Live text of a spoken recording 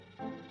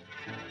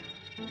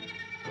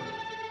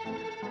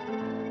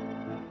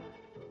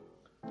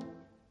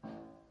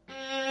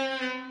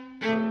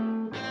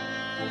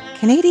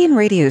Canadian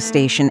radio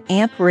station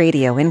AMP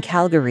Radio in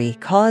Calgary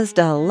caused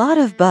a lot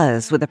of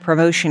buzz with a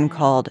promotion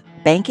called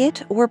Bank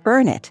It or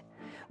Burn It,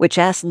 which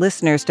asked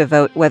listeners to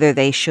vote whether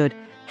they should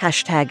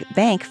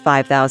 #bank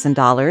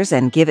 $5,000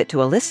 and give it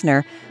to a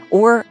listener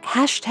or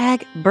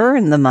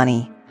 #burn the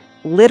money,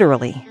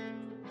 literally.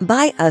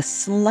 By a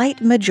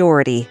slight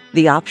majority,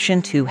 the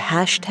option to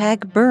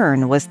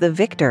 #burn was the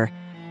victor,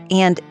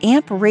 and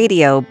AMP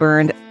Radio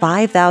burned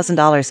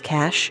 $5,000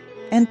 cash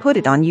and put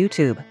it on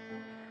YouTube.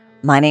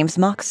 My name's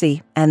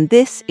Moxie, and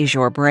this is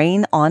your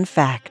Brain on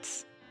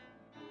Facts.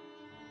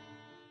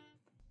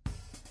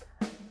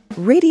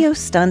 Radio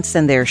stunts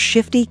and their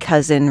shifty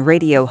cousin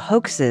radio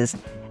hoaxes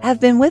have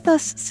been with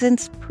us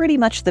since pretty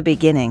much the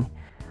beginning.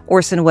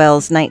 Orson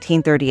Welles'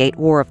 1938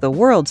 War of the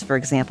Worlds, for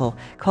example,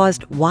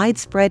 caused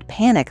widespread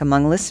panic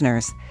among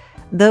listeners,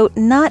 though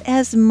not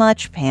as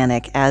much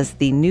panic as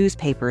the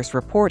newspapers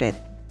reported.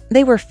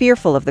 They were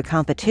fearful of the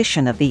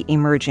competition of the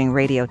emerging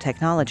radio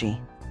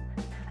technology.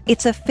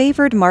 It's a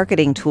favored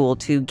marketing tool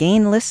to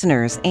gain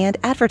listeners and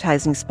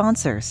advertising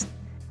sponsors.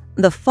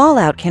 The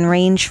fallout can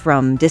range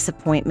from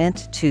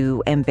disappointment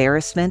to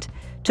embarrassment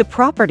to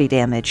property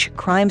damage,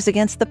 crimes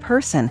against the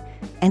person,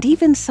 and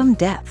even some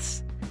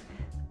deaths.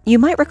 You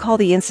might recall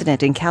the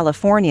incident in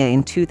California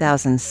in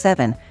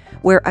 2007,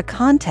 where a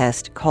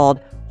contest called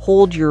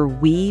Hold Your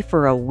Wee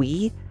for a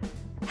Wee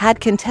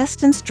had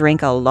contestants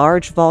drink a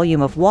large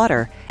volume of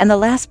water, and the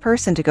last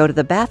person to go to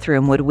the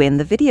bathroom would win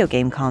the video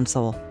game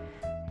console.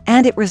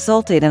 And it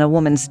resulted in a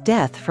woman's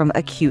death from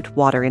acute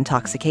water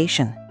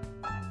intoxication.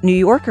 New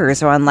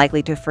Yorkers are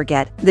unlikely to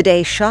forget the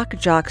day shock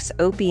jocks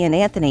Opie and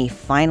Anthony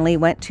finally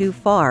went too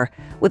far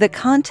with a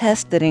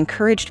contest that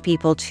encouraged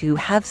people to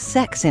have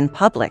sex in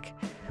public,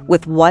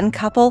 with one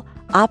couple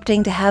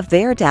opting to have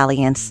their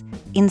dalliance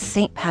in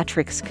St.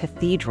 Patrick's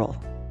Cathedral.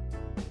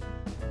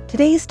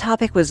 Today's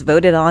topic was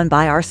voted on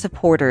by our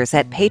supporters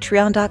at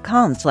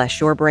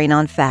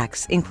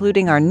patreon.com/yourbrainonfacts,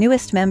 including our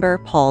newest member,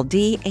 Paul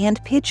D.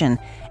 and Pigeon,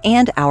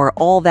 and our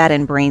All That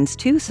and Brains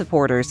 2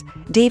 supporters,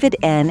 David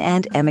N.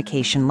 and Emma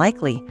Cation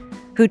Likely,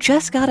 who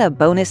just got a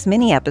bonus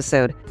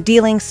mini-episode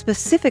dealing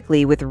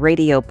specifically with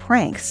radio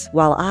pranks,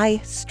 while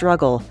I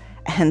struggle,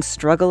 and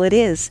struggle it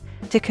is,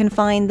 to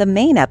confine the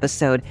main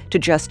episode to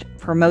just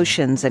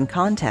promotions and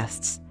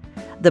contests.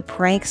 The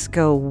pranks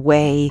go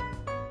way,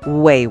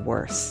 way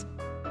worse.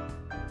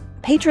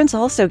 Patrons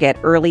also get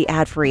early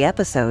ad-free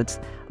episodes,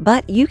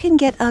 but you can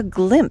get a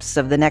glimpse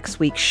of the next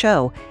week's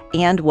show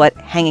and what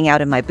hanging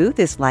out in my booth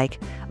is like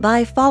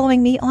by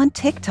following me on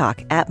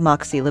TikTok at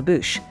Moxie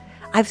LaBouche.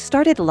 I've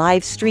started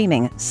live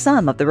streaming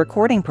some of the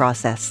recording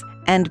process,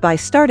 and by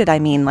started I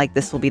mean like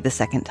this will be the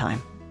second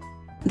time.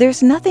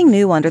 There's nothing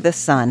new under the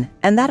sun,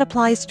 and that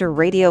applies to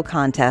radio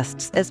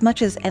contests as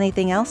much as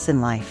anything else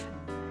in life.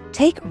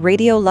 Take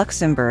Radio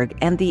Luxembourg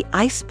and the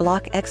Ice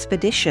Block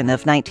Expedition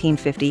of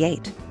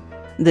 1958.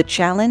 The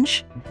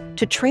challenge?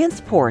 To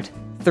transport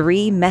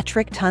 3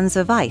 metric tons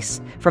of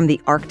ice from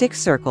the Arctic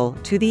Circle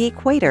to the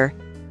equator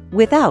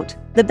without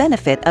the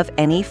benefit of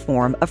any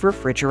form of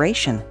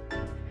refrigeration.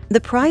 The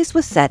prize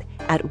was set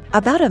at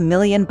about $1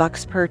 million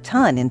per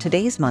ton in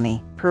today's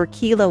money, per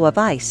kilo of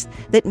ice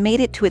that made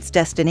it to its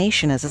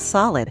destination as a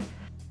solid.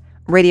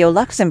 Radio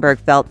Luxembourg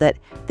felt that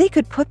they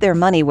could put their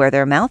money where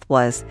their mouth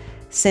was,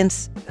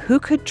 since who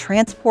could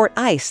transport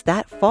ice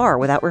that far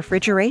without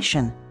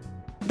refrigeration?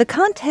 The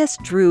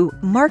contest drew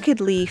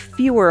markedly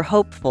fewer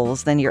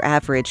hopefuls than your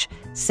average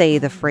say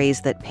the phrase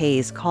that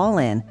pays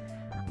call-in,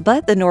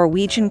 but the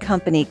Norwegian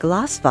company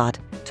Glasvat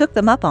took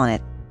them up on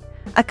it,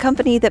 a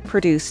company that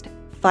produced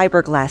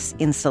fiberglass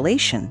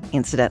insulation,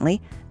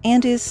 incidentally,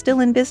 and is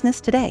still in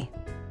business today.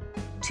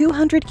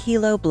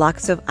 200-kilo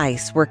blocks of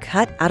ice were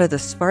cut out of the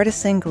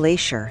Svartesund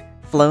Glacier,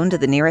 flown to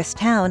the nearest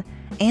town,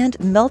 and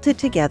melted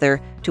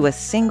together to a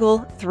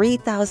single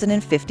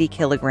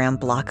 3,050-kilogram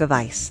block of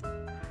ice.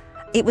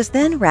 It was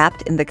then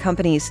wrapped in the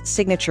company's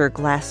signature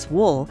glass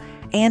wool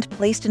and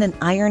placed in an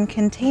iron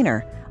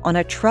container on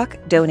a truck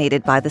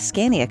donated by the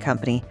Scania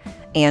Company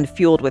and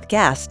fueled with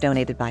gas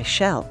donated by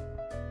Shell.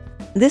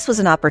 This was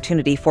an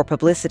opportunity for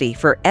publicity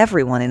for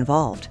everyone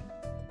involved,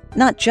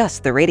 not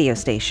just the radio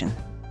station.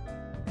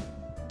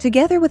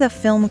 Together with a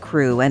film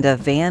crew and a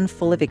van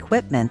full of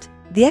equipment,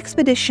 the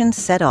expedition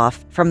set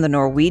off from the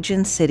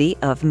Norwegian city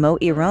of Mo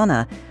i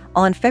Rana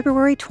on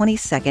February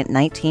 22,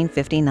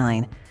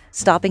 1959,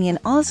 stopping in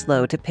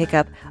Oslo to pick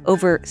up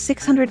over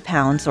 600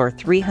 pounds or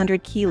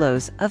 300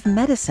 kilos of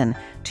medicine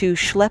to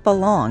schlep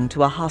along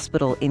to a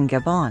hospital in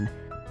Gabon.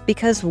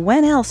 Because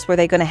when else were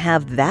they going to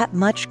have that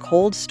much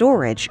cold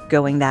storage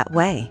going that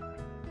way?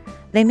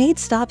 They made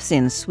stops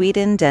in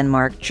Sweden,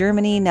 Denmark,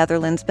 Germany,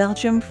 Netherlands,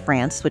 Belgium,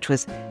 France, which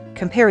was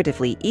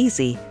comparatively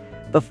easy,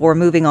 before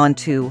moving on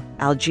to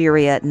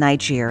Algeria,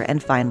 Niger,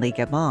 and finally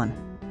Gabon.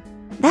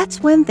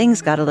 That's when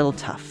things got a little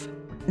tough.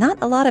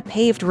 Not a lot of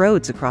paved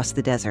roads across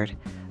the desert.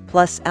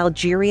 Plus,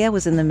 Algeria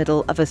was in the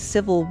middle of a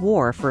civil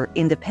war for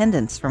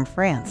independence from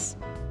France.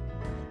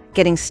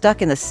 Getting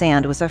stuck in the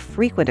sand was a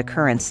frequent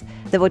occurrence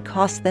that would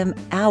cost them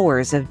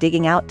hours of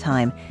digging out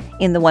time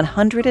in the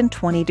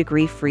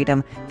 120-degree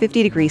freedom,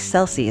 50 degrees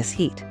Celsius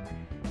heat.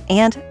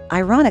 And,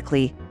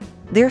 ironically,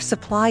 their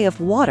supply of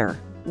water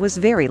was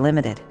very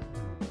limited.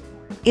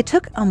 It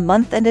took a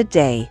month and a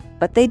day,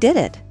 but they did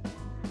it.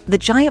 The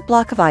giant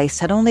block of ice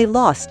had only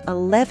lost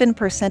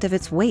 11% of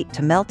its weight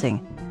to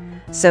melting.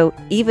 So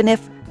even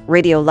if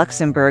Radio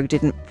Luxembourg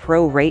didn't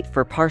prorate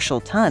for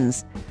partial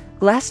tons,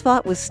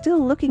 Glasvat was still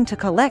looking to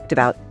collect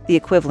about the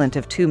equivalent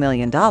of $2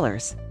 million.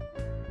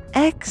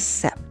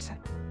 Except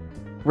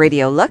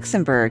Radio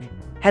Luxembourg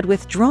had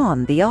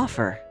withdrawn the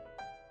offer.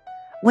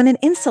 When an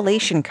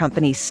insulation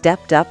company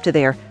stepped up to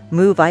their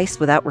Move Ice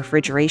Without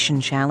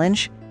Refrigeration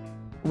challenge,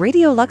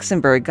 Radio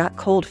Luxembourg got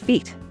cold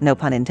feet, no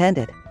pun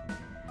intended.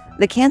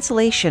 The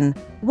cancellation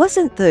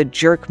wasn't the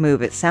jerk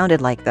move it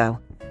sounded like, though.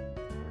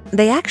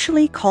 They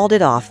actually called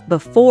it off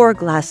before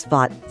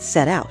Glasvat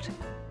set out.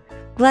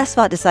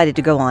 Glasvat decided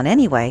to go on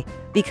anyway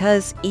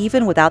because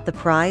even without the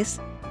prize,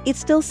 it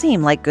still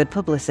seemed like good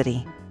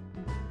publicity.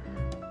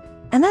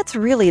 And that's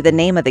really the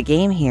name of the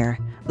game here,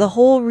 the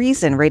whole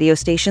reason radio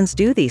stations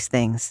do these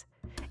things.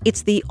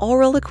 It's the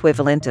oral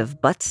equivalent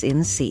of butts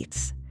in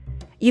seats.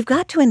 You've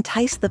got to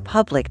entice the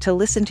public to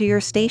listen to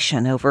your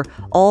station over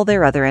all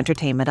their other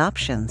entertainment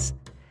options.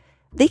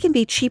 They can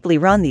be cheaply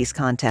run, these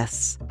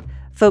contests.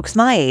 Folks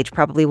my age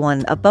probably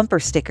won a bumper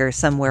sticker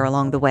somewhere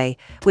along the way,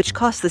 which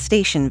cost the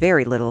station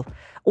very little,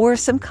 or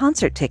some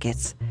concert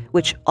tickets,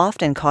 which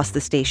often cost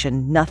the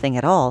station nothing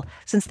at all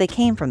since they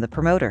came from the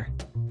promoter.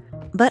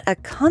 But a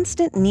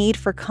constant need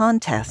for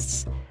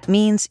contests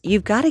means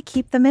you've got to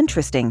keep them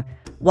interesting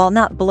while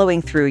not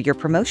blowing through your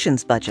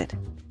promotions budget.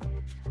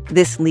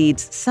 This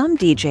leads some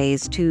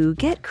DJs to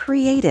get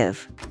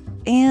creative,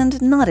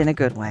 and not in a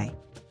good way.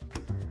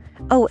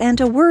 Oh, and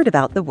a word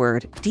about the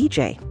word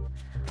DJ.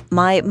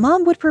 My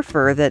mom would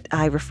prefer that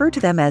I refer to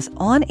them as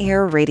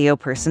on-air radio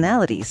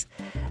personalities,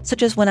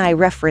 such as when I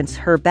reference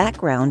her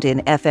background in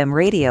FM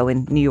radio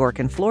in New York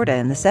and Florida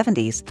in the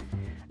 70s,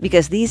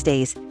 because these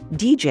days,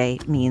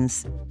 DJ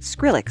means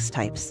Skrillex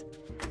types.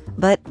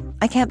 But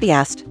I can't be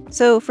asked,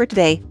 so for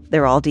today,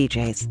 they're all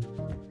DJs.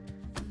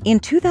 In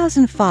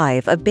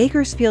 2005, a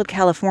Bakersfield,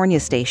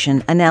 California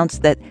station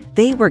announced that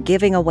they were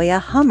giving away a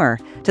Hummer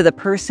to the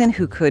person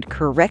who could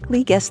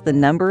correctly guess the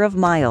number of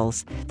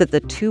miles that the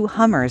two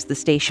Hummers the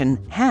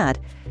station had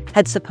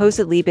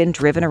supposedly been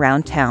driven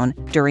around town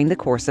during the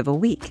course of a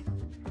week.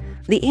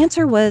 The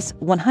answer was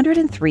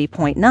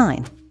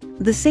 103.9,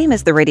 the same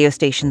as the radio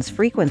station's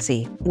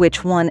frequency,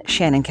 which one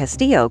Shannon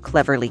Castillo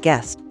cleverly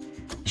guessed.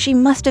 She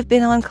must have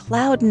been on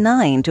cloud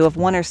nine to have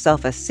won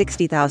herself a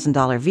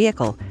 $60,000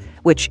 vehicle,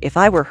 which, if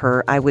I were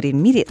her, I would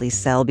immediately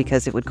sell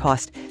because it would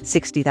cost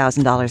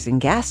 $60,000 in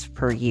gas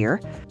per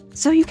year.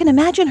 So you can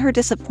imagine her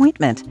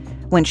disappointment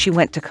when she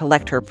went to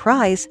collect her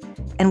prize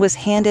and was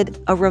handed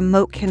a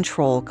remote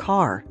control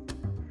car.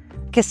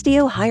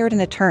 Castillo hired an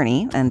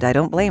attorney, and I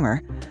don't blame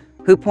her,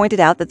 who pointed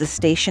out that the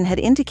station had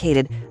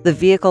indicated the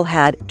vehicle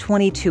had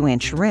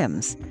 22-inch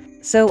rims.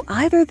 So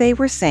either they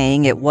were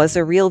saying it was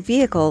a real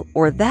vehicle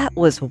or that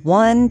was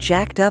one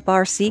jacked-up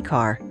RC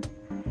car.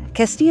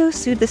 Castillo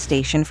sued the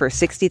station for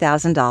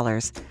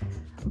 $60,000.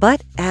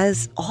 But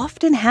as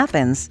often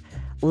happens,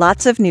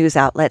 lots of news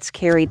outlets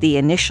carried the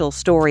initial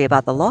story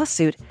about the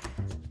lawsuit,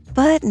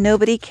 but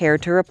nobody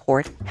cared to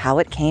report how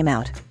it came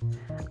out.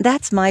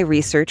 That's my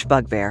research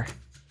bugbear.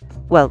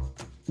 Well,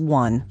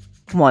 one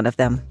of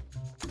them.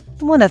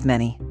 One of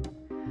many.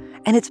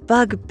 And it's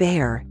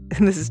bugbear.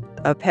 This is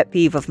a pet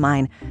peeve of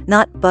mine,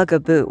 not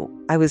bugaboo.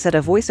 I was at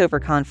a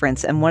voiceover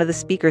conference and one of the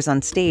speakers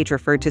on stage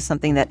referred to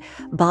something that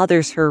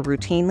bothers her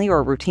routinely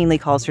or routinely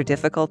causes her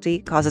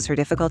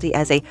difficulty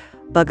as a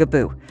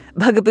bugaboo.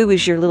 Bugaboo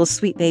is your little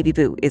sweet baby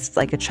boo. It's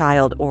like a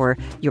child or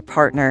your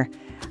partner.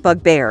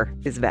 Bugbear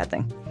is a bad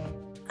thing.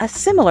 A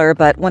similar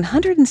but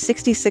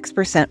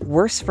 166%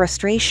 worse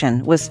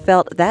frustration was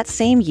felt that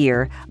same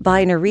year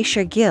by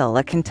Narisha Gill,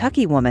 a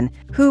Kentucky woman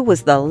who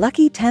was the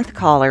lucky 10th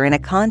caller in a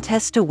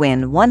contest to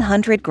win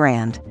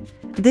 $100,000.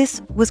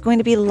 This was going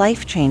to be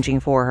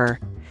life-changing for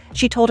her.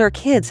 She told her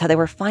kids how they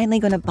were finally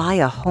going to buy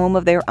a home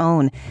of their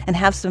own and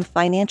have some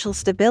financial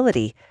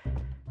stability.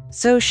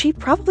 So she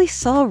probably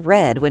saw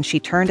red when she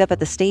turned up at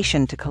the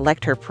station to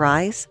collect her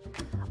prize,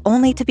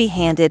 only to be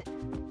handed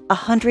a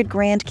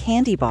 $100,000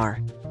 candy bar.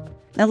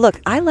 Now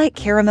look, I like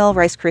caramel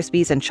Rice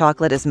Krispies and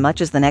chocolate as much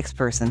as the next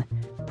person,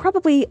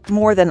 probably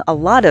more than a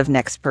lot of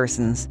next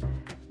persons.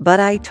 But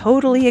I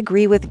totally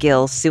agree with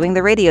Gill suing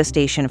the radio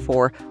station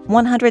for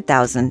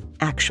 $100,000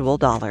 actual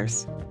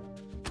dollars.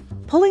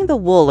 Pulling the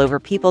wool over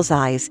people's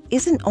eyes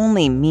isn't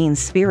only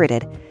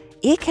mean-spirited,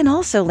 it can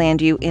also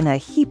land you in a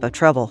heap of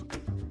trouble.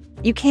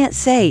 You can't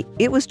say,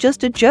 "It was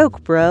just a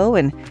joke, bro,"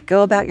 and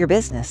go about your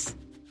business.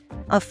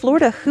 A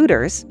Florida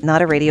Hooters,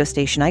 not a radio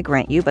station I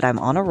grant you, but I'm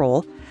on a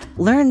roll,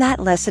 learned that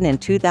lesson in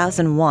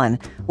 2001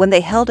 when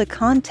they held a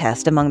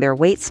contest among their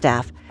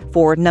waitstaff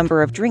for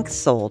number of drinks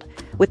sold,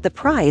 with the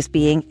prize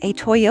being a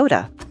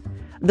Toyota.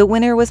 The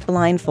winner was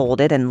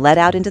blindfolded and led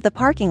out into the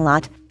parking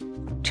lot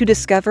to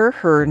discover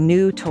her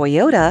new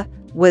Toyota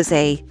was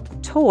a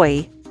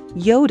toy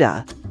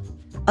Yoda,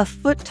 a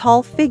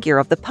foot-tall figure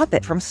of the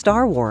puppet from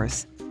Star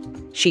Wars.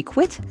 She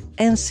quit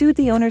and sued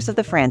the owners of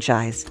the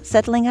franchise,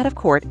 settling out of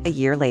court a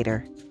year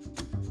later.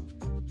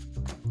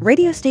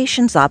 Radio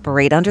stations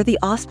operate under the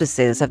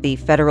auspices of the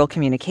Federal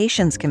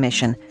Communications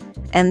Commission,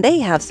 and they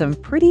have some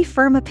pretty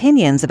firm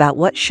opinions about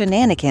what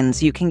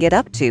shenanigans you can get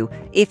up to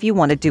if you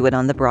want to do it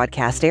on the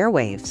broadcast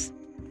airwaves.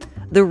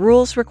 The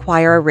rules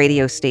require a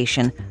radio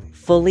station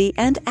fully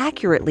and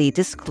accurately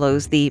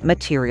disclose the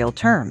material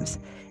terms,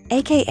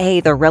 aka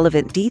the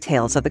relevant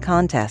details of the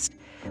contest,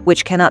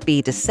 which cannot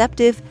be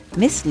deceptive,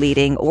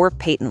 misleading, or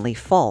patently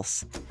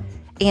false,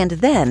 and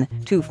then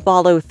to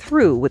follow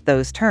through with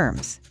those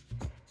terms.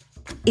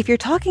 If you're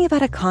talking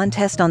about a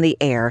contest on the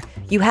air,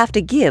 you have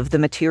to give the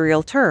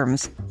material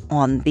terms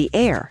on the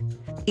air.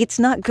 It's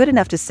not good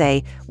enough to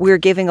say, we're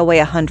giving away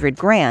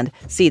 $100,000,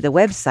 see the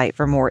website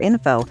for more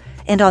info,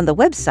 and on the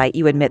website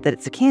you admit that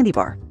it's a candy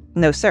bar.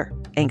 No sir,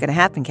 ain't gonna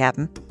happen,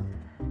 Captain.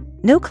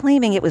 No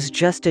claiming it was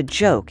just a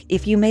joke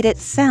if you made it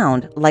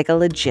sound like a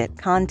legit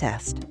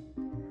contest.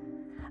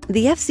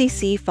 The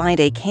FCC fined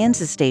a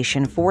Kansas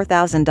station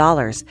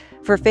 $4,000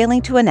 for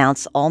failing to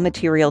announce all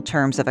material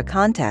terms of a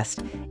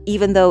contest,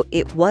 even though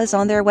it was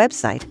on their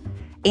website,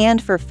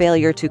 and for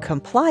failure to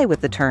comply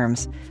with the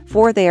terms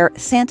for their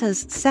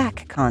Santa's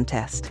Sack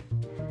contest.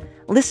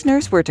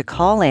 Listeners were to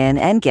call in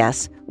and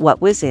guess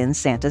what was in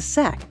Santa's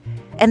sack,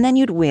 and then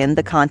you'd win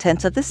the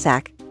contents of the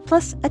sack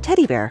plus a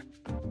teddy bear.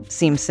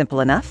 Seems simple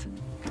enough.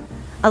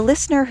 A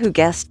listener who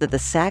guessed that the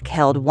sack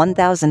held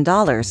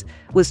 $1,000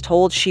 was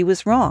told she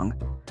was wrong,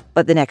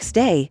 but the next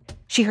day,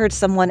 she heard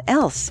someone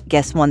else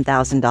guess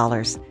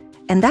 $1,000,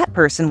 and that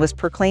person was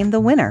proclaimed the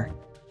winner.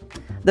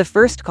 The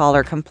first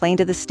caller complained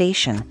to the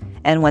station,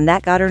 and when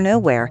that got her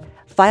nowhere,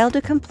 filed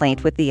a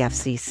complaint with the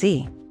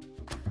FCC.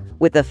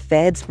 With the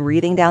feds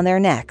breathing down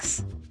their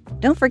necks.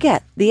 Don't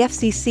forget, the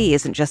FCC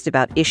isn't just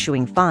about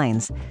issuing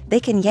fines. They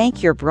can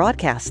yank your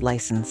broadcast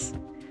license.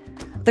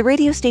 The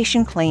radio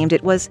station claimed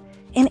it was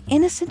an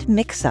innocent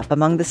mix-up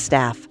among the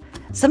staff,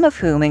 some of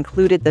whom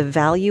included the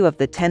value of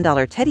the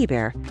 $10 teddy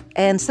bear,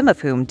 and some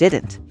of whom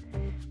didn't,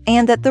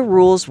 and that the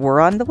rules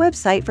were on the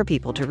website for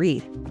people to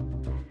read.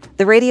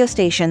 The radio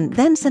station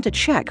then sent a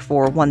check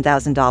for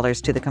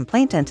 $1,000 to the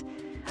complainant,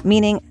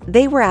 meaning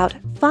they were out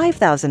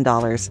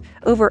 $5,000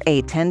 over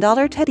a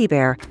 $10 teddy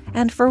bear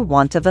and for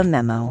want of a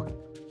memo.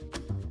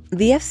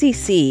 The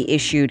FCC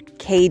issued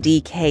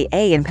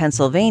KDKA in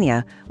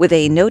Pennsylvania with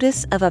a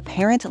Notice of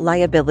Apparent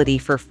Liability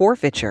for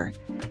Forfeiture,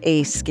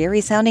 a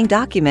scary-sounding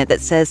document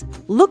that says,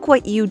 "Look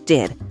what you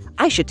did.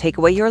 I should take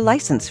away your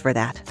license for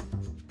that."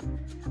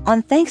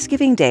 On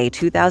Thanksgiving Day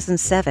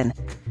 2007,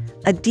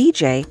 a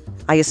DJ,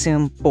 I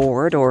assume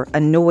bored or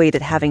annoyed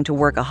at having to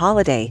work a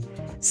holiday,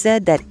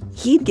 said that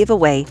he'd give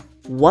away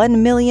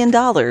 $1 million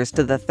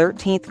to the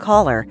 13th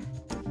caller,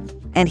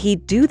 and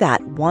he'd do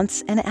that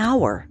once an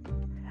hour.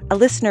 A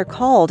listener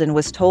called and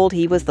was told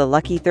he was the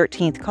lucky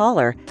 13th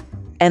caller,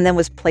 and then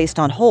was placed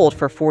on hold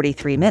for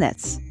 43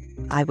 minutes.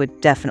 I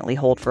would definitely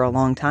hold for a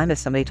long time if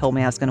somebody told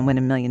me I was going to win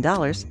 $1 million,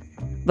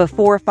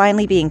 before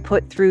finally being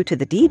put through to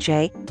the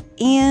DJ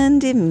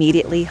and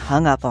immediately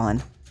hung up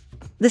on.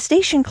 The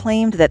station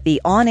claimed that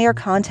the on-air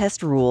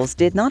contest rules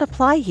did not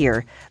apply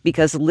here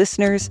because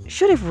listeners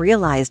should have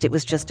realized it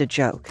was just a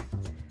joke.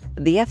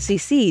 The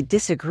FCC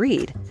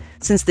disagreed,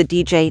 since the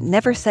DJ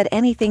never said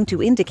anything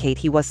to indicate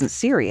he wasn't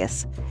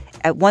serious,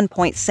 at one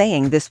point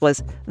saying this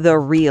was the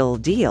real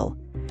deal,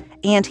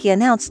 and he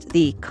announced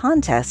the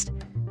contest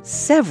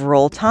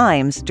several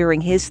times during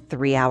his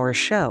 3-hour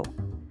show.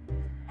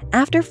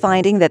 After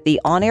finding that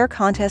the on-air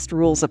contest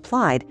rules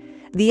applied,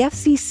 the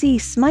FCC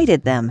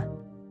smited them.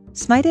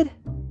 Smited?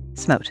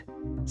 Smote.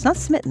 It's not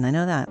smitten, I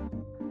know that.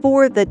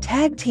 For the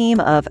tag team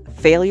of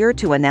failure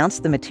to announce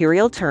the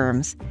material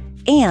terms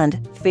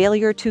and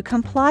failure to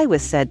comply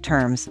with said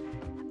terms,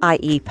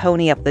 i.e.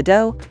 pony up the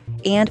dough,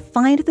 and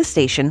fined the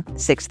station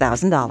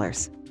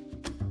 $6,000.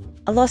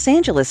 A Los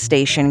Angeles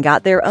station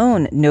got their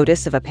own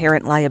Notice of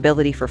Apparent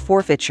Liability for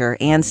Forfeiture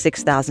and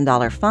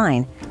 $6,000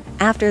 fine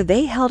after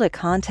they held a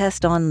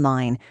contest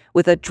online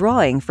with a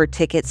drawing for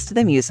tickets to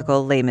the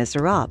musical Les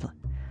Miserables.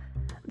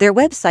 Their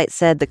website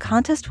said the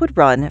contest would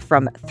run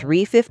from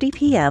 3:50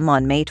 p.m.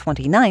 on May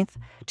 29th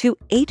to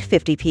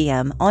 8:50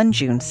 p.m. on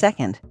June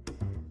 2nd.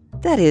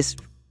 That is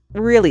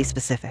really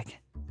specific.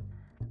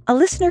 A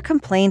listener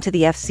complained to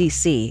the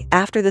FCC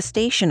after the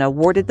station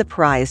awarded the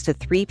prize to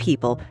 3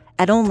 people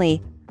at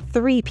only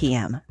 3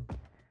 p.m.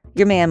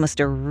 Your man must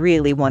have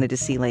really wanted to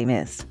see Les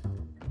Mis.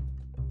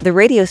 The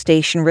radio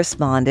station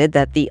responded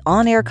that the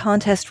on-air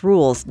contest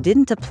rules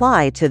didn't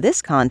apply to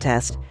this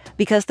contest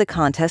because the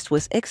contest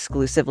was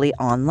exclusively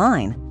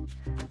online.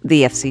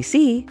 The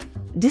FCC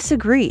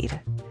disagreed.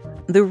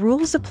 The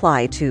rules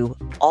apply to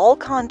all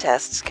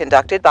contests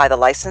conducted by the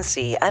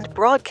licensee and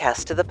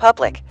broadcast to the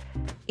public.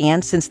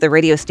 And since the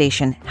radio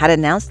station had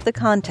announced the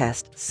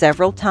contest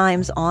several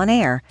times on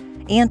air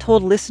and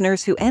told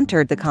listeners who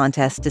entered the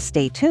contest to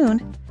stay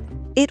tuned,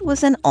 it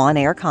was an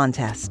on-air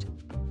contest.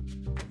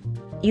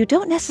 You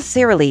don't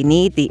necessarily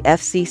need the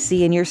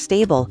FCC in your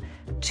stable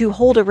to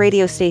hold a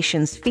radio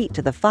station's feet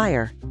to the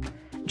fire.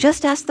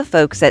 Just ask the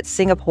folks at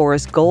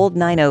Singapore's Gold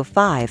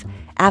 905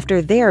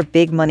 after their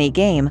big money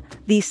game,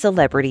 the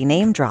Celebrity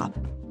Name Drop.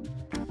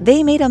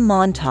 They made a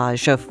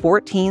montage of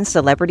 14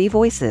 celebrity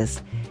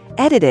voices,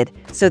 edited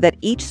so that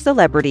each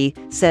celebrity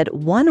said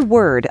one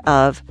word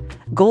of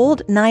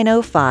Gold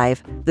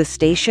 905, the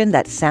station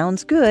that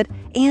sounds good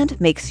and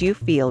makes you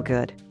feel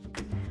good.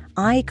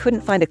 I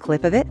couldn't find a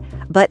clip of it,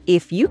 but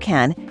if you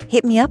can,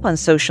 hit me up on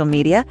social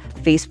media,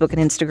 Facebook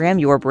and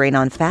Instagram, Your Brain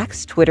on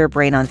Facts, Twitter,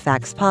 Brain on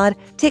Facts Pod,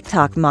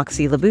 TikTok,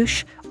 Moxie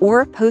LaBouche,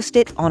 or post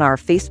it on our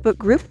Facebook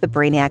group, The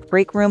Brainiac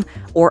Break Room,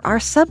 or our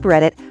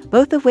subreddit,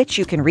 both of which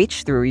you can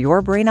reach through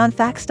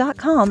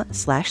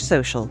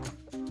yourbrainonfacts.com/social.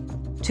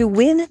 To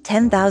win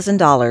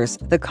 $10,000,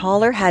 the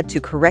caller had to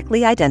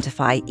correctly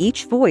identify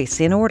each voice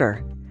in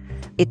order.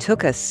 It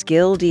took a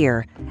skilled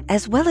ear,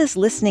 as well as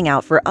listening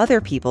out for other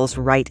people's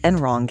right and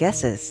wrong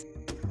guesses.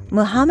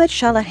 Muhammad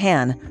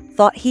Shalahan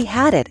thought he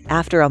had it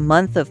after a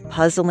month of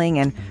puzzling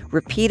and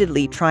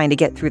repeatedly trying to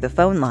get through the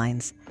phone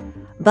lines.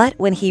 But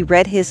when he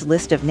read his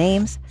list of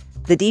names,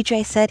 the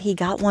DJ said he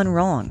got one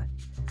wrong.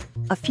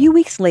 A few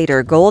weeks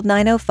later, Gold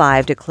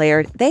 905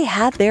 declared they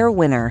had their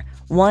winner,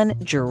 one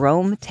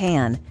Jerome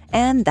Tan,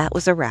 and that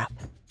was a wrap.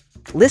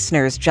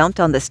 Listeners jumped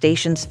on the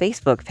station's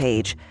Facebook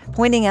page,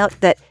 pointing out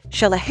that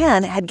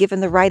Shalahan had given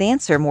the right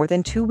answer more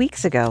than 2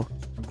 weeks ago.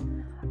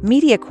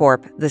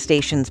 MediaCorp, the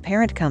station's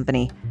parent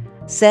company,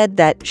 said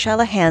that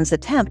Shalahan's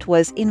attempt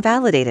was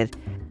invalidated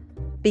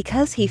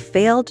because he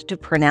failed to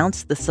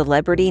pronounce the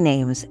celebrity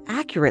names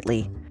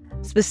accurately,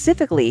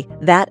 specifically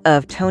that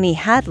of Tony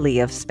Hadley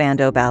of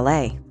Spandau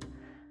Ballet.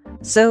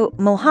 So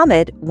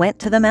Mohammed went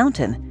to the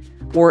mountain,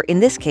 or in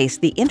this case,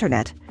 the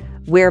internet,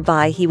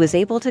 whereby he was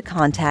able to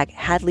contact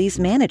Hadley's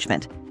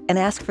management and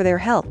ask for their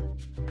help.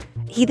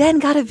 He then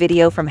got a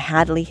video from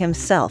Hadley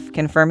himself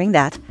confirming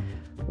that,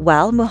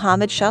 while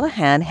Muhammad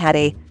Shalahan had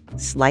a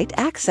slight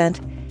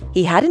accent,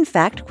 he had in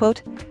fact,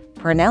 quote,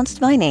 pronounced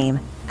my name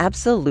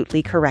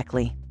absolutely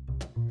correctly.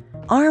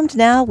 Armed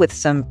now with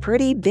some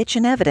pretty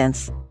bitchin'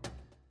 evidence,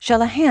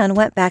 Shalahan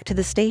went back to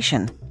the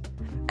station.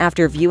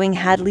 After viewing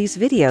Hadley's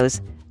videos,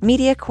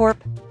 MediaCorp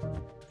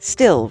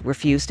still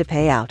refused to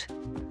pay out.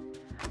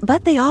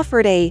 But they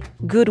offered a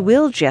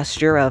goodwill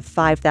gesture of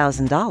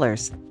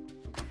 $5,000.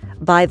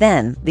 By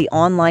then, the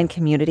online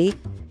community,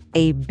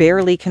 a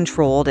barely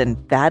controlled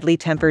and badly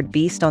tempered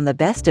beast on the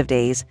best of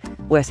days,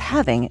 was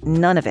having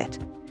none of it,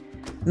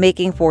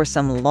 making for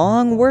some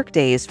long work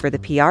days for the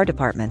PR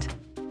department.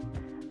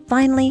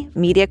 Finally,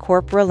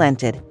 MediaCorp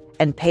relented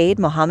and paid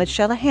Muhammad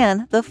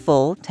Shalahan the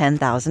full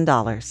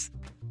 $10,000.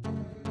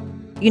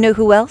 You know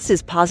who else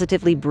is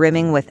positively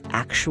brimming with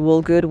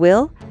actual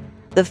goodwill?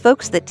 The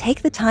folks that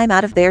take the time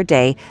out of their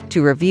day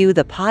to review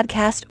the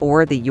podcast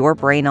or the Your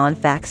Brain on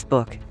Facts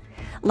book.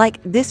 Like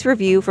this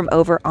review from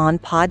over on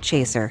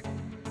Podchaser.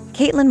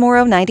 Caitlin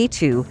Morrow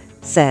 92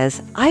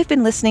 says, I've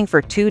been listening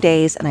for 2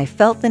 days and I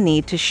felt the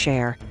need to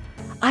share.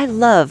 I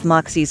love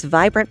Moxie's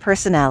vibrant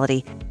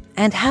personality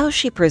and how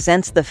she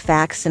presents the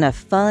facts in a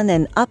fun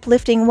and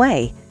uplifting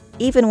way,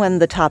 even when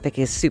the topic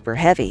is super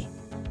heavy.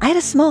 I had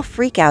a small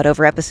freak out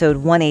over episode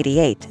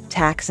 188,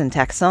 Tax and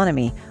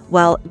Taxonomy,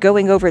 while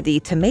going over the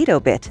tomato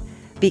bit,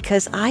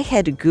 because I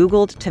had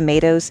Googled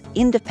tomatoes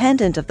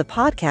independent of the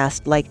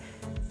podcast like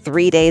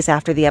 3 days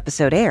after the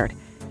episode aired.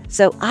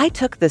 So I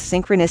took the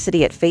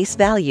synchronicity at face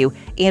value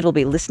and will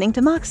be listening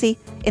to Moxie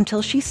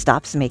until she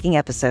stops making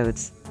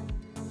episodes.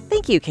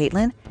 Thank you,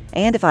 Caitlin.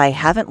 And if I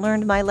haven't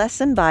learned my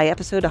lesson by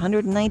episode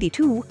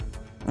 192,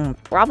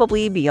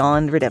 probably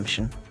beyond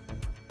redemption.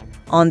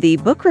 On the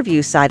book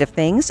review side of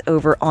things,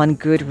 over on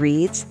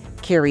Goodreads,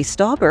 Carrie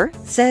Stauber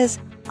says,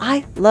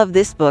 I love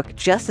this book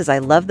just as I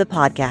love the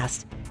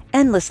podcast.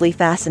 Endlessly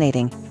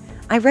fascinating.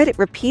 I read it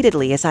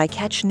repeatedly as I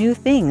catch new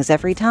things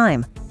every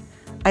time.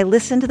 I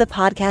listen to the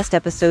podcast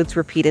episodes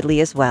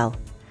repeatedly as well.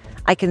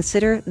 I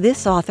consider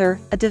this author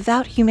a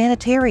devout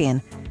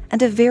humanitarian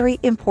and a very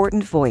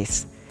important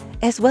voice,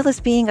 as well as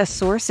being a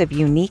source of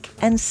unique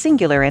and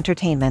singular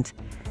entertainment.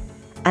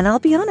 And I'll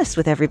be honest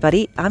with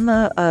everybody, I'm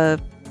a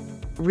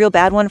real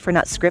bad one for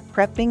not script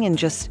prepping and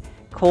just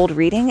cold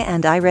reading,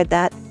 and I read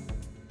that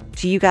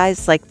to you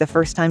guys like the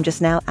first time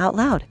just now out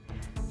loud.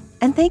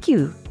 And thank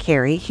you,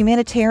 Carrie.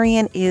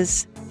 Humanitarian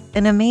is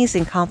an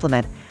amazing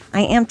compliment.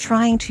 I am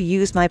trying to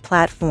use my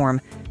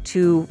platform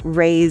to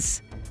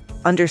raise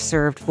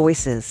underserved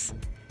voices.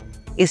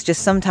 It's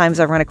just sometimes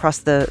I run across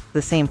the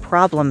same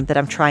problem that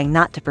I'm trying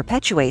not to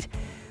perpetuate,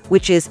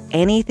 which is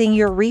anything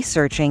you're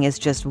researching is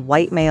just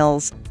white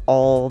males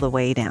all the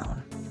way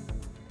down.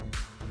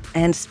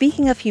 And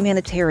speaking of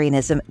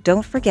humanitarianism,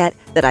 don't forget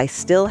that I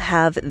still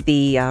have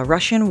the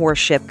Russian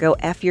warship Go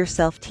F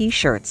Yourself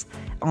t-shirts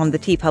on the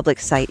TeePublic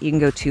site. You can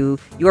go to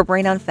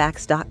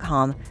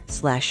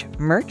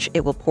yourbrainonfacts.com/merch.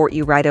 It will port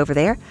you right over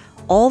there.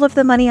 All of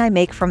the money I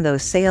make from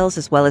those sales,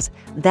 as well as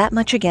that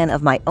much again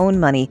of my own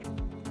money,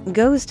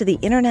 goes to the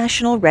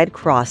International Red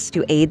Cross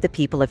to aid the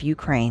people of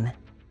Ukraine.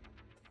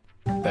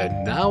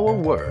 And now a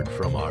word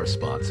from our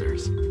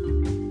sponsors.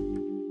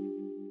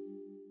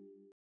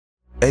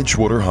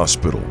 Edgewater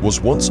Hospital was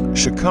once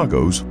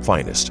Chicago's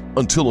finest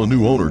until a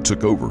new owner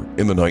took over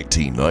in the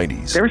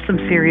 1990s. There were some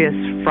serious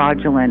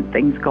fraudulent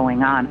things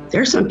going on.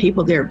 There are some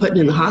people there putting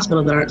in the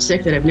hospital that aren't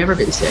sick, that have never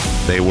been sick.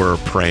 They were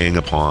preying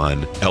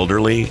upon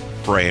elderly,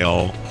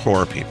 frail,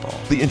 poor people.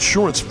 The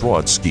insurance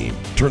fraud scheme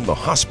turned the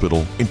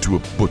hospital into a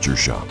butcher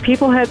shop.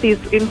 People had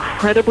these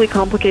incredibly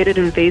complicated,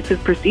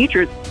 invasive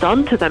procedures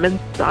done to them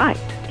inside.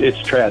 It's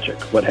tragic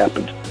what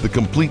happened. The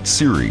complete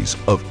series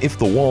of If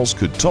the Walls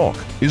Could Talk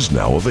is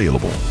now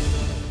available.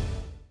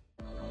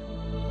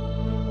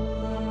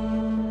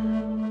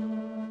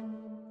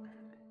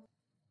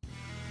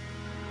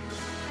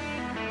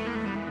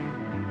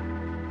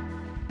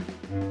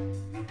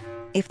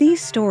 If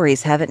these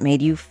stories haven't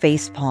made you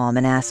facepalm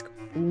and ask,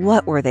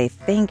 what were they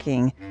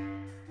thinking?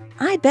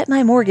 I'd bet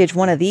my mortgage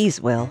one of these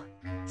will.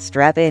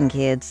 Strap in,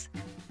 kids.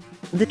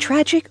 The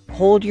tragic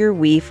Hold Your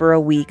Wee for a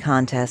Wee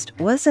contest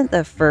wasn't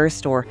the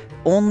first or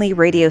only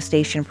radio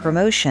station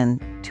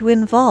promotion to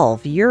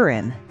involve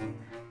urine.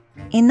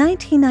 In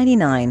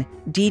 1999,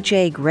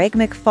 DJ Greg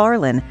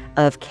McFarlane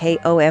of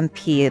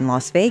KOMP in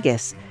Las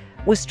Vegas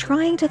was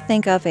trying to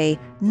think of a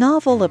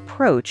novel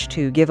approach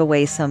to give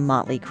away some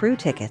Motley Crue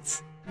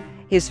tickets.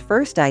 His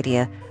first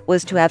idea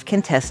was to have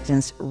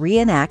contestants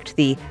reenact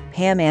the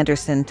Pam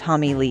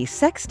Anderson-Tommy Lee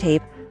sex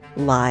tape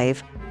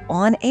live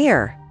on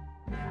air.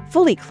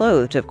 Fully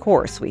clothed, of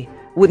course. We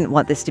wouldn't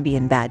want this to be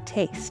in bad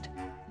taste.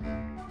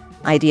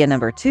 Idea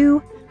number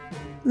 2,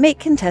 make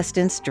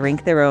contestants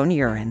drink their own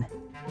urine.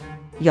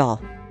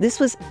 Y'all, this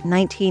was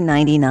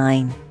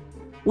 1999.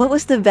 What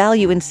was the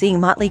value in seeing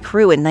Motley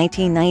Crue in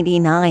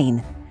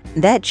 1999?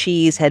 That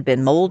cheese had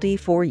been moldy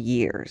for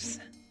years.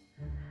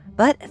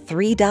 But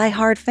 3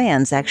 die-hard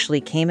fans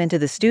actually came into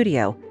the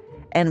studio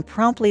and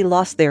promptly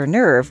lost their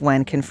nerve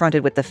when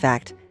confronted with the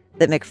fact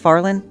that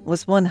McFarlane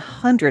was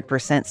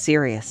 100%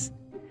 serious.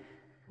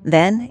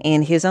 Then,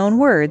 in his own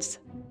words,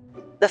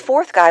 the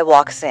 4th guy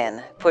walks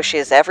in,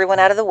 pushes everyone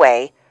out of the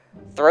way,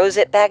 throws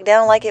it back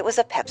down like it was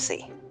a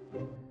Pepsi.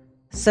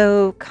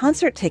 So,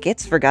 concert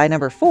tickets for guy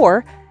number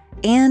 4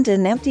 and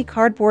an empty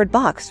cardboard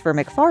box for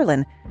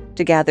McFarlane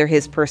to gather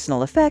his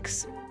personal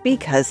effects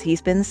because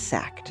he's been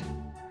sacked.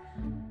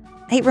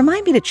 Hey,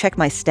 remind me to check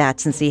my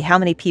stats and see how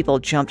many people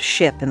jumped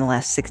ship in the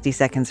last 60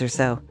 seconds or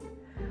so.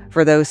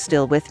 For those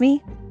still with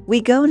me, we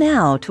go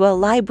now to a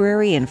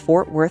library in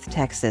Fort Worth,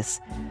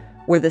 Texas,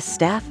 where the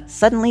staff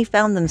suddenly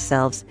found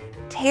themselves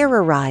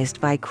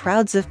terrorized by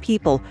crowds of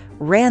people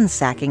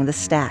ransacking the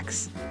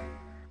stacks.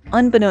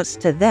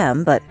 Unbeknownst to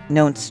them, but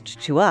knownst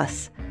to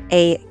us,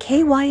 a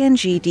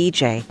KYNG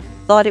DJ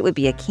thought it would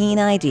be a keen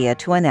idea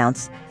to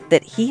announce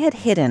that he had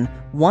hidden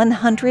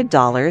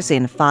 $100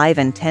 in $5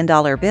 and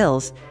 $10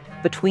 bills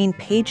between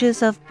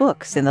pages of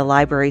books in the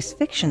library's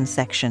fiction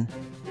section.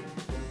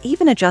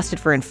 Even adjusted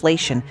for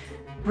inflation,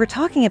 we're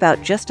talking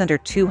about just under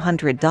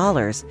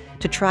 $200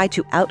 to try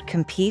to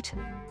outcompete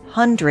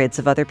hundreds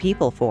of other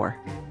people for.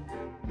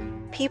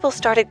 People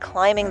started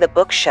climbing the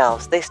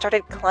bookshelves, they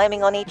started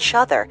climbing on each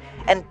other,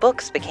 and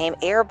books became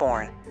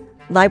airborne.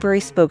 Library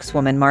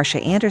spokeswoman Marcia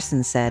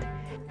Anderson said,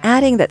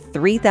 adding that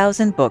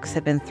 3,000 books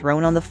had been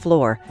thrown on the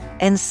floor,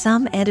 and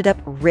some ended up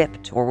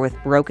ripped or with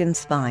broken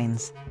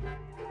spines.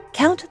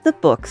 Count the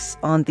books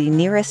on the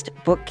nearest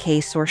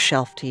bookcase or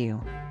shelf to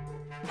you.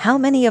 How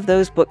many of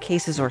those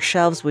bookcases or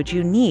shelves would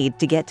you need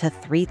to get to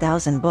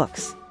 3,000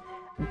 books?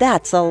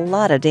 That's a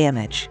lot of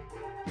damage.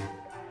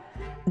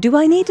 Do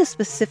I need to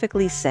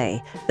specifically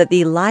say that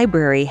the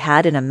library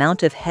had an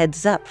amount of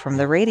heads up from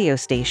the radio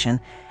station,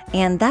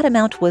 and that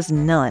amount was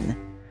none?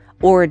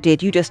 Or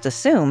did you just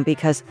assume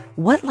because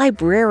what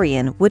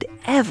librarian would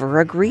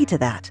ever agree to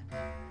that?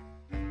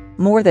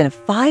 More than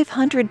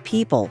 500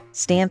 people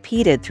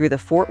stampeded through the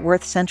Fort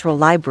Worth Central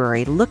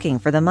Library looking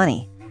for the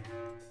money.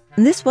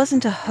 This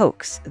wasn't a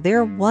hoax.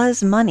 There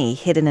was money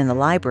hidden in the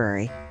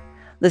library.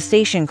 The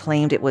station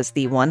claimed it was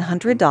the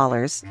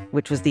 $100,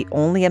 which was the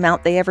only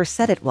amount they ever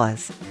said it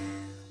was,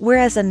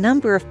 whereas a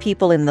number of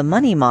people in the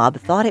money mob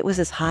thought it was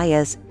as high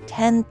as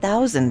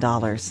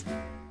 $10,000.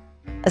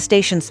 A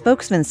station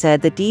spokesman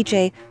said the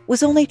DJ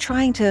was only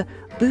trying to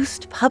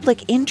boost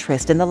public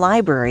interest in the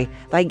library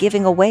by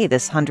giving away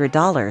this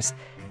 $100,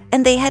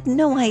 and they had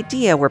no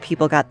idea where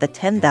people got the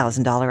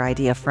 $10,000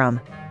 idea from.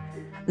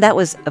 That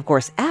was, of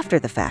course, after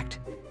the fact.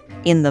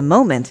 In the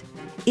moment,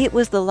 it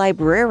was the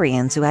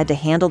librarians who had to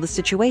handle the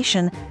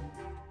situation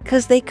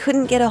because they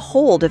couldn't get a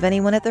hold of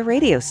anyone at the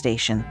radio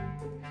station.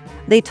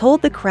 They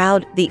told the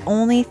crowd the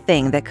only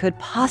thing that could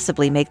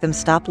possibly make them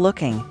stop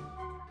looking,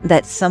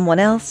 that someone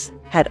else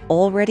had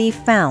already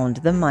found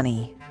the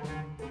money.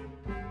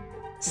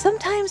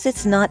 Sometimes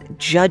it's not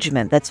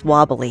judgment that's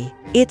wobbly,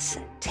 it's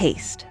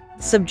taste,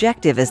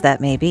 subjective as that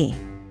may be.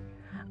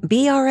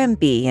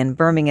 BRMB in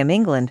Birmingham,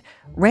 England,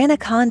 ran a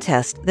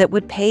contest that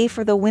would pay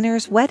for the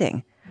winner's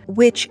wedding,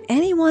 which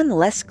anyone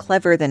less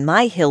clever than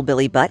my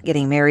hillbilly butt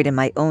getting married in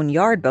my own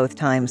yard both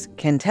times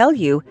can tell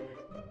you,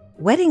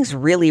 weddings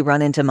really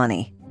run into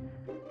money.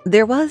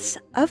 There was,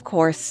 of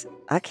course,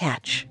 a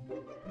catch.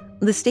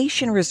 The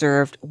station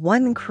reserved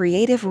one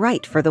creative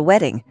right for the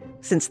wedding,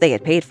 since they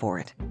had paid for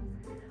it.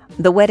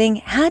 The wedding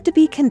had to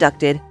be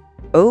conducted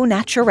au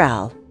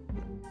naturel,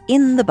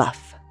 in the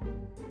buff,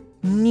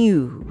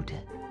 nude.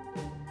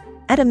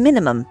 At a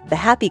minimum, the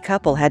happy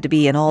couple had to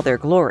be in all their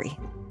glory.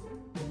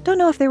 Don't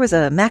know if there was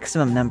a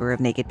maximum number of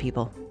naked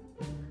people.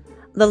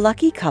 The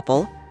lucky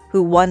couple,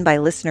 who won by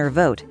listener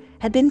vote,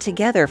 had been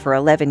together for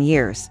 11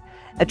 years,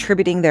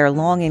 attributing their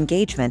long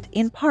engagement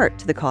in part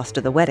to the cost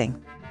of the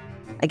wedding.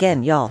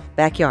 Again, y'all,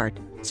 backyard,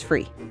 it's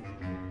free.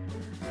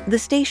 The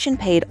station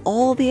paid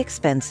all the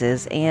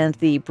expenses, and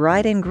the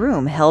bride and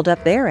groom held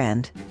up their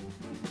end,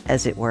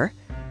 as it were,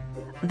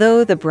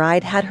 though the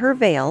bride had her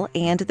veil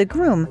and the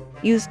groom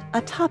used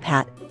a top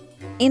hat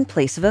in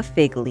place of a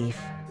fig leaf.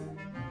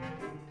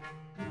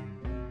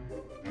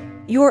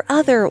 Your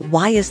other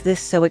 "why is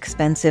this so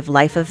expensive"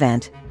 life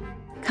event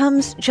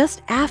comes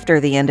just after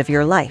the end of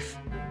your life,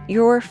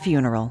 your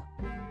funeral.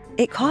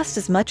 It costs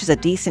as much as a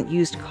decent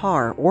used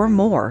car or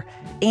more,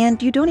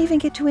 and you don't even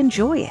get to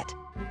enjoy it.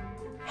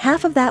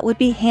 Half of that would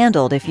be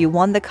handled if you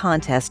won the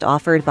contest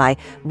offered by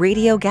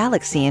Radio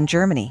Galaxy in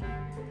Germany.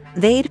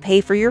 They'd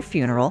pay for your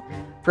funeral,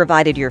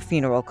 provided your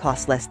funeral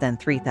cost less than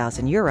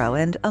 €3,000,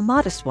 and a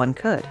modest one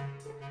could.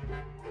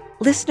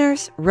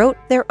 Listeners wrote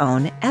their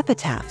own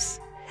epitaphs,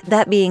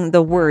 that being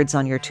the words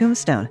on your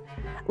tombstone,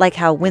 like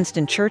how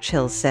Winston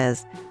Churchill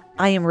says,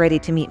 "I am ready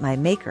to meet my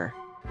maker.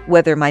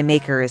 Whether my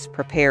maker is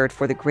prepared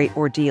for the great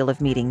ordeal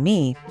of meeting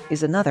me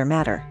is another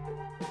matter."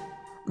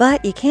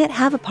 But you can't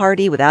have a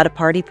party without a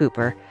party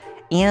pooper,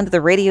 and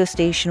the radio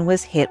station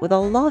was hit with a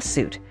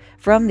lawsuit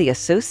from the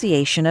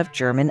Association of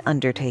German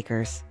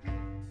Undertakers.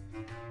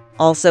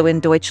 Also in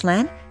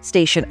Deutschland,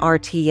 station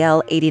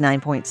RTL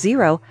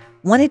 89.0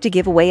 wanted to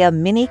give away a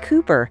Mini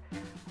Cooper,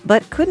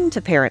 but couldn't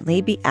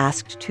apparently be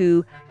asked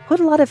to put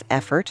a lot of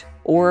effort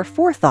or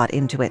forethought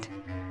into it.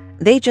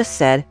 They just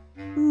said,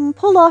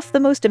 pull off the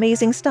most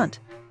amazing stunt.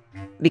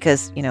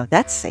 Because,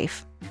 that's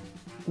safe.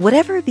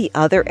 Whatever the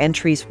other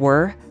entries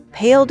were,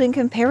 paled in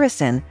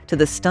comparison to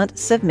the stunt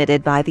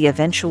submitted by the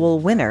eventual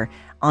winner,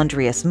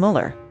 Andreas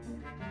Muller.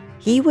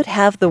 He would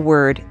have the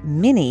word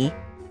 "mini"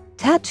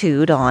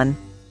 tattooed on,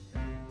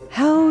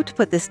 how to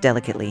put this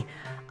delicately,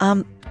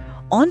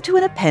 onto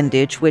an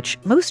appendage which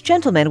most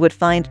gentlemen would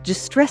find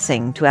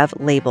distressing to have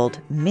labeled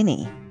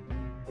 "mini."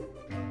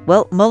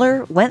 Well,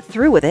 Muller went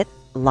through with it,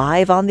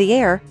 live on the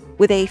air,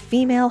 with a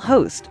female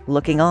host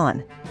looking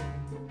on.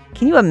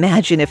 Can you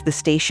imagine if the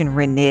station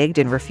reneged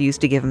and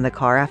refused to give him the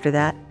car after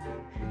that?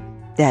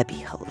 That'd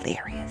be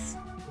hilarious.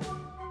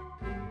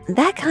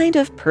 That kind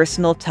of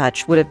personal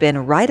touch would have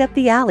been right up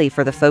the alley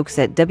for the folks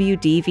at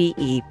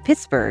WDVE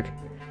Pittsburgh.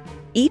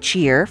 Each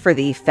year, for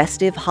the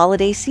festive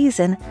holiday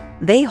season,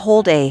 they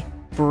hold a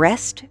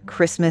Breast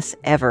Christmas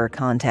Ever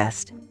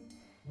contest.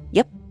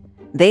 Yep,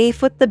 they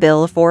foot the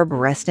bill for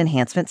breast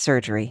enhancement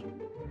surgery.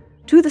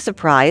 To the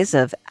surprise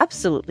of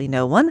absolutely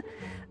no one,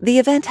 the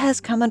event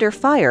has come under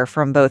fire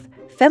from both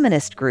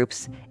feminist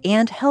groups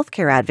and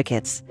healthcare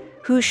advocates,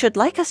 who should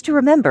like us to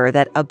remember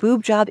that a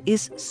boob job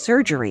is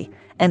surgery,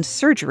 and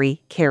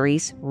surgery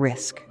carries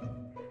risk.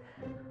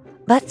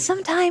 But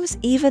sometimes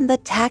even the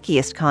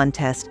tackiest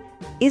contest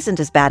isn't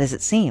as bad as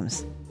it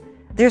seems.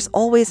 There's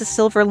always a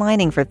silver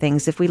lining for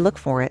things if we look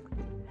for it.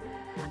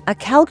 A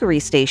Calgary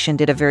station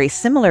did a very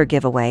similar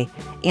giveaway,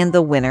 and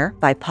the winner,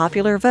 by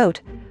popular vote,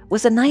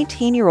 was a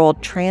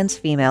 19-year-old trans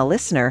female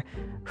listener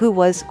who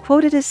was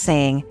quoted as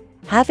saying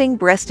having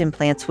breast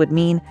implants would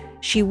mean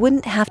she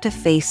wouldn't have to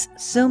face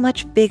so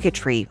much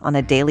bigotry on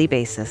a daily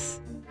basis.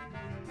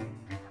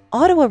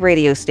 Ottawa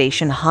radio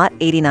station Hot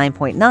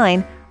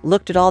 89.9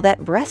 looked at all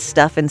that breast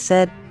stuff and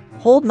said,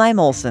 "Hold my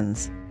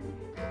Molsons."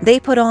 They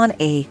put on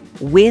a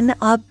Win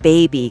a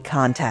Baby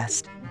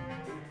contest.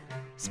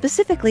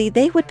 Specifically,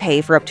 they would pay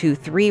for up to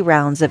 3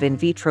 rounds of in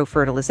vitro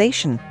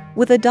fertilization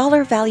with a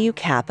dollar value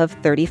cap of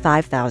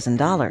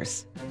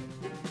 $35,000.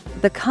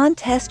 The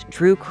contest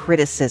drew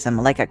criticism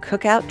like a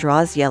cookout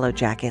draws Yellow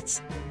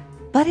Jackets,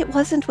 but it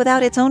wasn't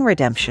without its own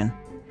redemption.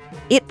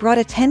 It brought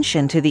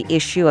attention to the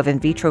issue of in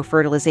vitro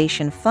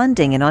fertilization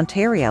funding in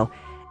Ontario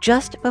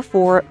just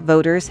before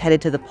voters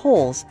headed to the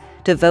polls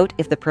to vote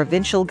if the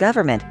provincial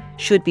government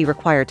should be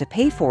required to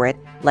pay for it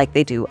like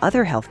they do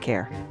other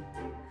healthcare.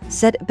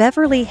 Said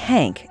Beverly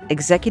Hank,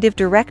 executive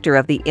director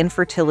of the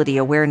Infertility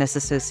Awareness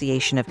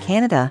Association of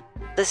Canada,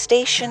 the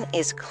station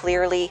is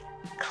clearly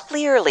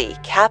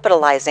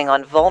capitalizing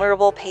on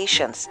vulnerable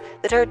patients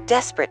that are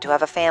desperate to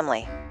have a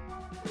family.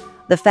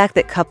 The fact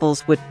that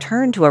couples would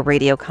turn to a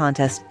radio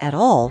contest at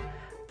all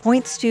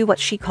points to what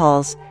she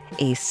calls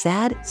a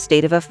sad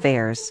state of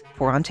affairs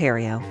for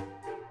Ontario.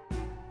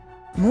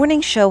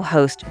 Morning show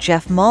host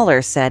Jeff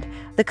Mahler said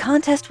the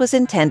contest was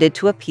intended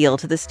to appeal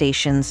to the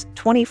station's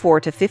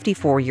 24 to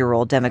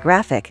 54-year-old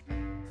demographic,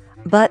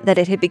 but that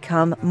it had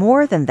become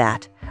more than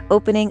that,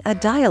 opening a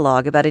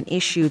dialogue about an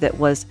issue that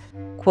was,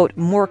 quote,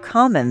 more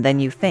common than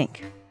you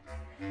think.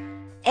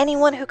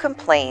 Anyone who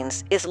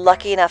complains is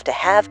lucky enough to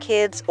have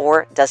kids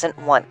or doesn't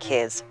want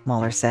kids,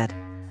 Mahler said.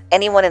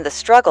 Anyone in the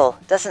struggle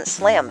doesn't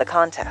slam the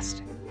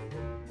contest.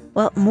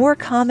 Well, more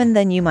common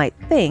than you might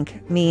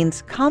think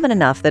means common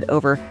enough that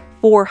over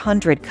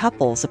 400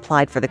 couples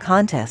applied for the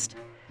contest,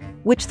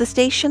 which the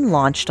station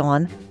launched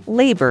on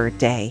Labor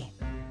Day.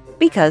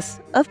 Because,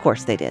 of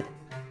course, they did.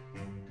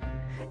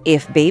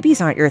 If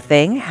babies aren't your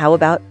thing, how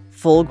about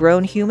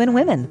full-grown human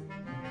women?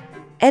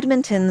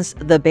 Edmonton's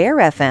The Bear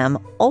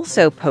FM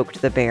also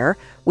poked the bear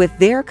with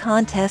their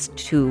contest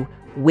to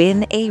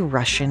win a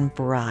Russian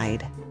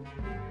bride.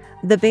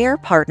 The Bear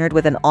partnered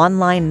with an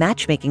online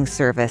matchmaking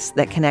service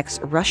that connects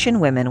Russian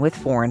women with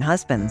foreign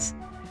husbands.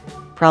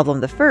 Problem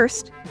the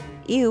first,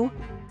 ew.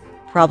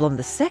 Problem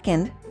the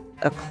second,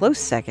 a close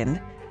second,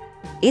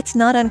 it's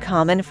not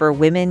uncommon for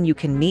women you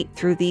can meet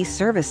through these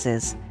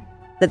services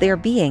that they are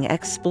being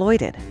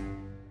exploited.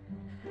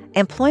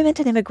 Employment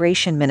and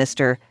Immigration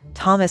Minister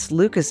Thomas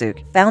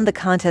Lukaszuk found the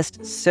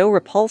contest so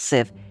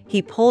repulsive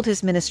he pulled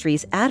his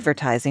ministry's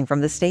advertising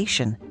from the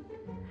station.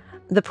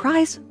 The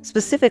prize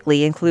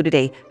specifically included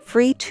a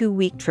free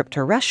 2-week trip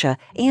to Russia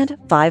and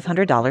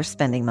 $500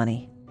 spending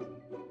money.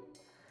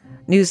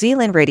 New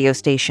Zealand radio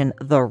station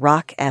The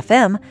Rock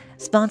FM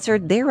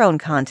sponsored their own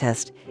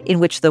contest in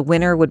which the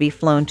winner would be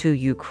flown to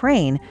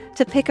Ukraine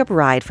to pick a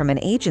bride from an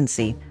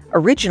agency,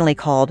 originally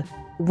called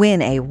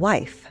Win a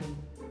Wife.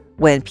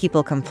 When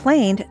people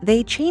complained,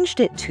 they changed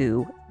it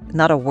to,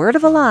 not a word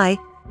of a lie,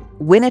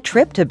 win a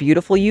trip to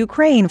beautiful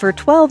Ukraine for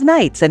 12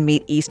 nights and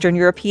meet Eastern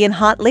European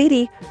hot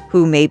lady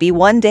who maybe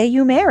one day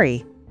you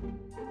marry.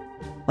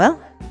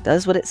 Well,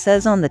 does what it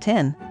says on the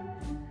tin.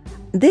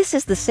 This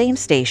is the same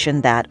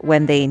station that,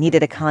 when they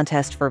needed a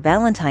contest for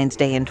Valentine's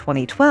Day in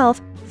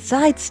 2012,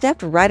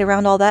 sidestepped right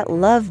around all that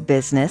love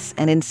business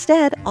and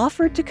instead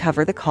offered to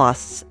cover the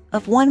costs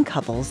of one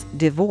couple's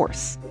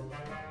divorce.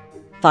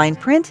 Fine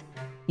print,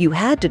 you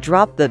had to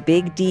drop the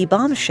big D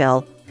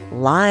bombshell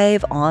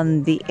live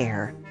on the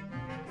air.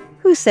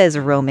 Who says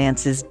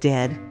romance is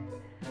dead?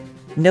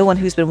 No one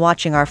who's been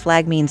watching Our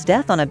Flag Means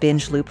Death on a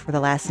binge loop for the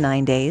last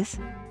 9 days.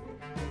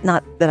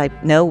 Not that I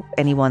know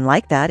anyone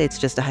like that, it's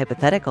just a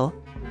hypothetical.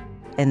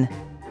 An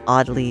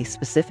oddly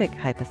specific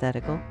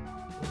hypothetical.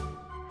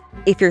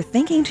 If you're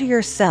thinking to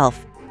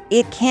yourself,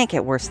 it can't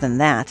get worse than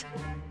that,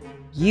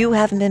 you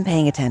haven't been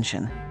paying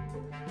attention.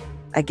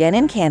 Again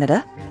in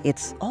Canada,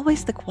 it's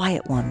always the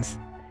quiet ones.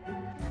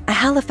 A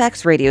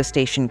Halifax radio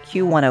station,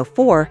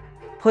 Q104,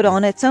 put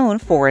on its own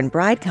foreign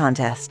bride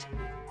contest.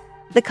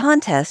 The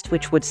contest,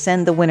 which would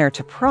send the winner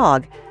to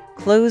Prague,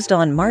 closed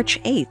on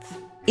March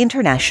 8th,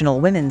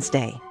 International Women's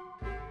Day.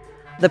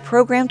 The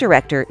program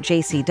director,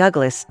 J.C.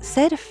 Douglas,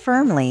 said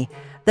firmly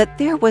that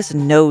there was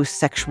no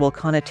sexual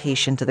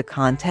connotation to the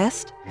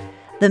contest.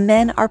 The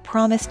men are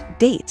promised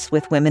dates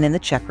with women in the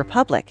Czech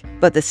Republic,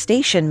 but the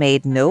station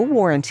made no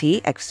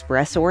warranty,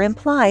 express or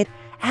implied,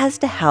 as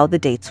to how the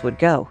dates would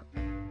go.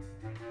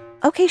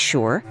 Okay,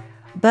 sure,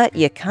 but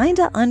you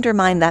kinda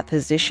undermine that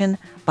position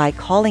by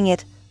calling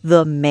it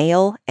the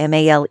male,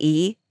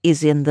 M-A-L-E,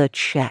 is in the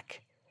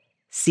Czech.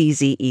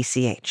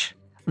 C-Z-E-C-H.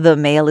 The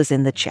male is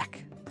in the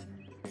Czech.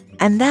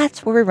 And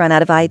that's where we run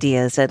out of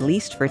ideas, at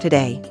least for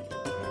today.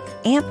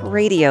 AMP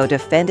Radio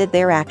defended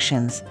their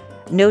actions,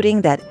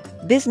 noting that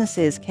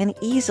businesses can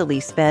easily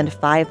spend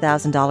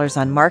 $5,000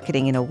 on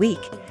marketing in a week,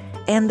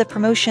 and the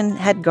promotion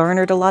had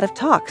garnered a lot of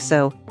talk,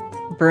 so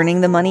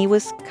burning the money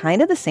was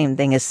kind of the same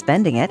thing as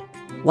spending it.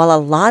 While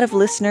a lot of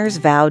listeners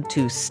vowed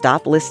to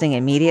stop listening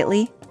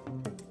immediately,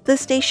 the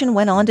station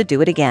went on to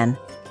do it again,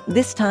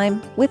 this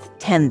time with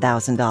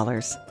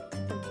 $10,000.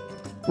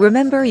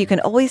 Remember, you can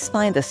always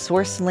find the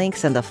source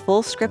links and the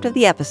full script of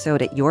the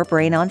episode at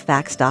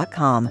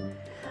yourbrainonfacts.com.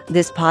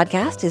 This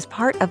podcast is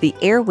part of the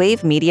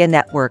Airwave Media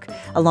Network,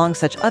 along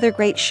such other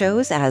great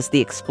shows as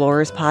The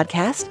Explorers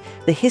Podcast,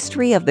 The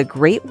History of the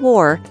Great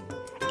War,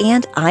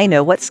 and I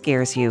Know What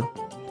Scares You.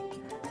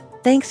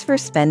 Thanks for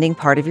spending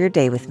part of your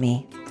day with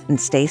me, and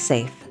stay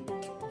safe.